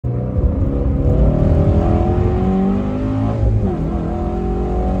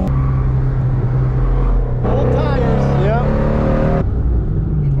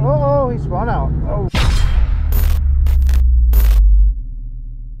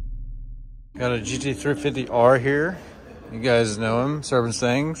Got a GT350r here. You guys know him, serving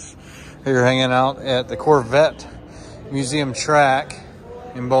things. Here hanging out at the Corvette Museum track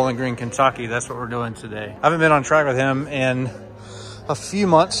in Bowling Green, Kentucky. That's what we're doing today. I haven't been on track with him in a few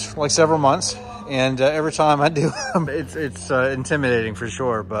months, like several months. And every time I do, it's intimidating for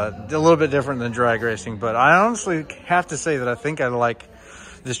sure, but a little bit different than drag racing. But I honestly have to say that I think I like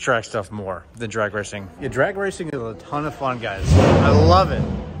this track stuff more than drag racing. Yeah, drag racing is a ton of fun, guys. I love it.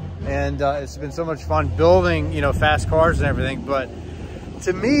 And it's been so much fun building, you know, fast cars and everything. But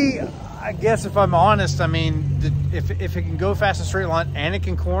to me, I guess if I'm honest, I mean, if it can go fast in a straight line and it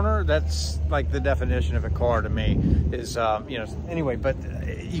can corner, that's like the definition of a car to me is, you know, anyway, but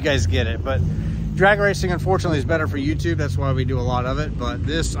you guys get it. But drag racing, unfortunately, is better for YouTube. That's why we do a lot of it. But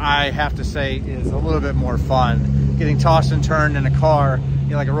this, I have to say, is a little bit more fun. Getting tossed and turned in a car,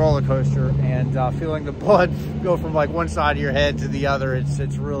 you know, like a roller coaster, and feeling the blood go from like one side of your head to the other. It's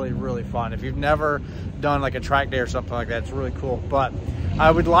really, really fun. If you've never done like a track day or something like that, it's really cool. But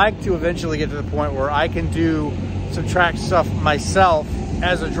I would like to eventually get to the point where I can do some track stuff myself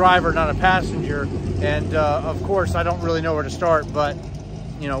as a driver, not a passenger. And of course, I don't really know where to start, but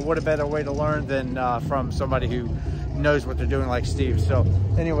you know, what a better way to learn than from somebody who knows what they're doing like Steve. So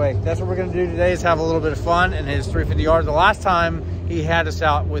anyway, that's what we're gonna do today, is have a little bit of fun in his 350R. The last time he had us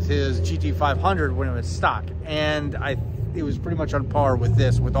out with his GT500 when it was stock, and it was pretty much on par with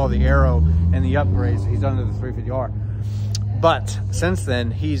this, with all the aero and the upgrades he's done to the 350R. But since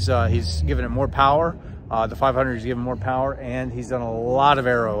then, he's given it more power. The 500 is given more power, and he's done a lot of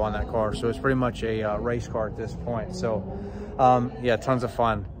aero on that car. So it's pretty much a race car at this point. So yeah, tons of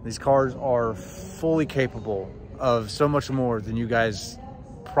fun. These cars are fully capable of so much more than you guys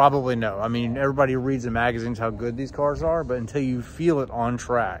probably know. I mean, everybody reads in magazines how good these cars are, but until you feel it on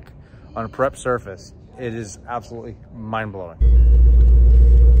track, on a prep surface, it is absolutely mind-blowing.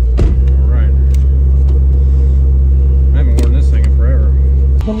 All right. I haven't worn this thing in forever.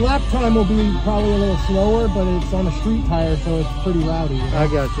 The lap time will be probably a little slower, but it's on a street tire, so it's pretty rowdy. You know? I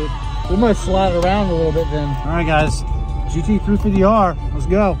got you. We might slide around a little bit then. All right, guys. GT350R. Let's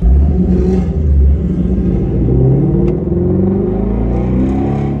go.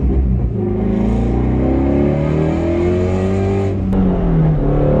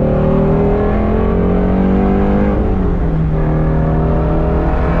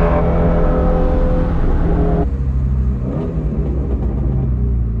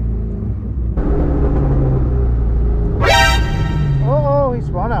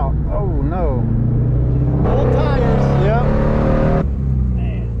 Spun out. Oh no. Old tires. Yep.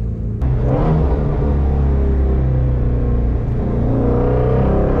 Man.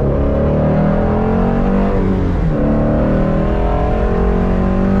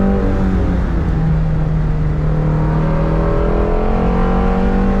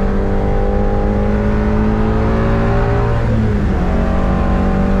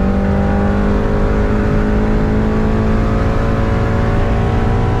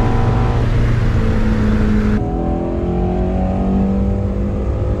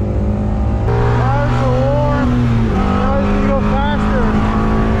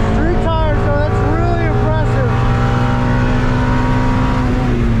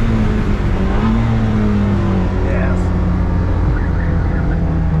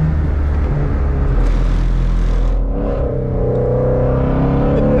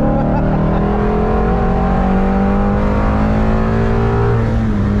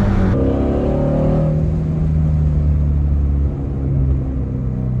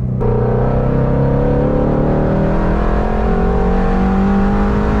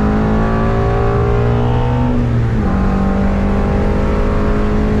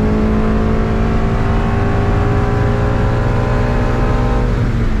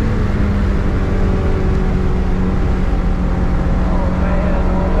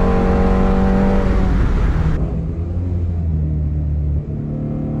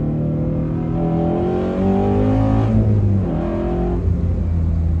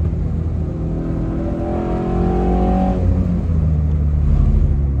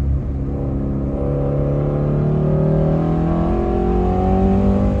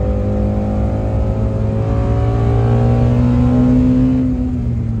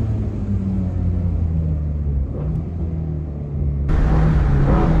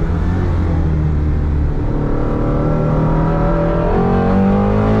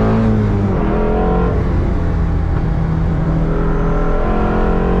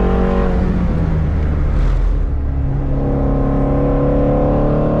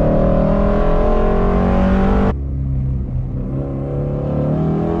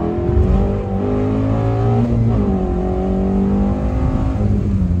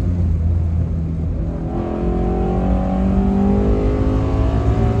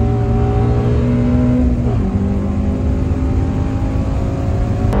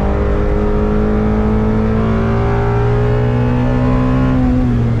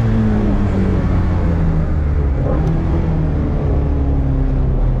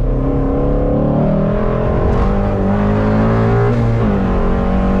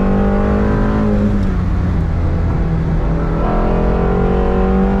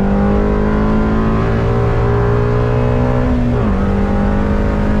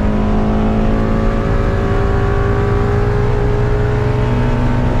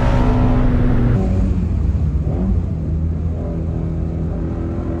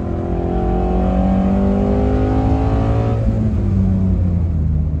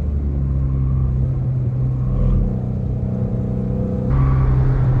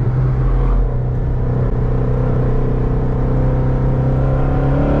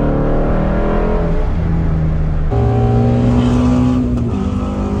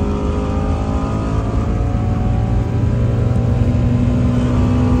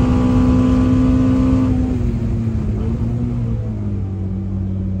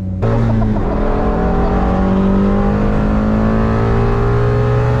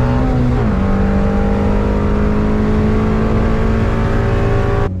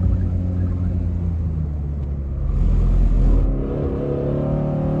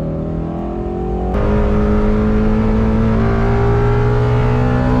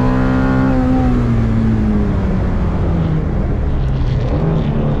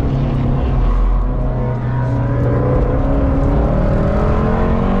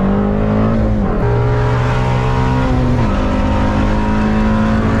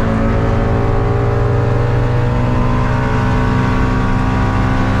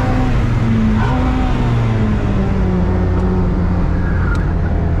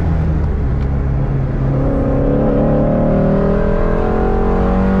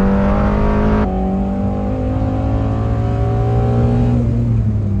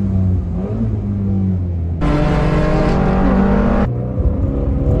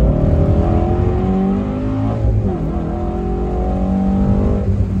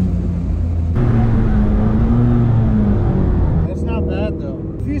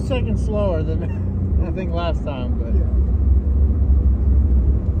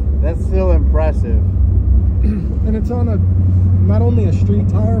 That's still impressive. And it's on not only a street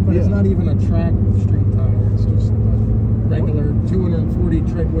tire, but it's not even a track street tire. It's just a regular 240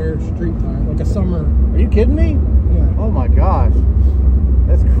 tread wear street tire, like a summer. Are you kidding me? Yeah. Oh my gosh,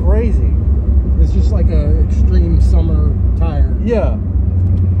 that's crazy. It's just like a extreme summer tire. Yeah.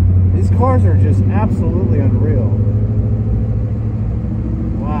 These cars are just absolutely unreal.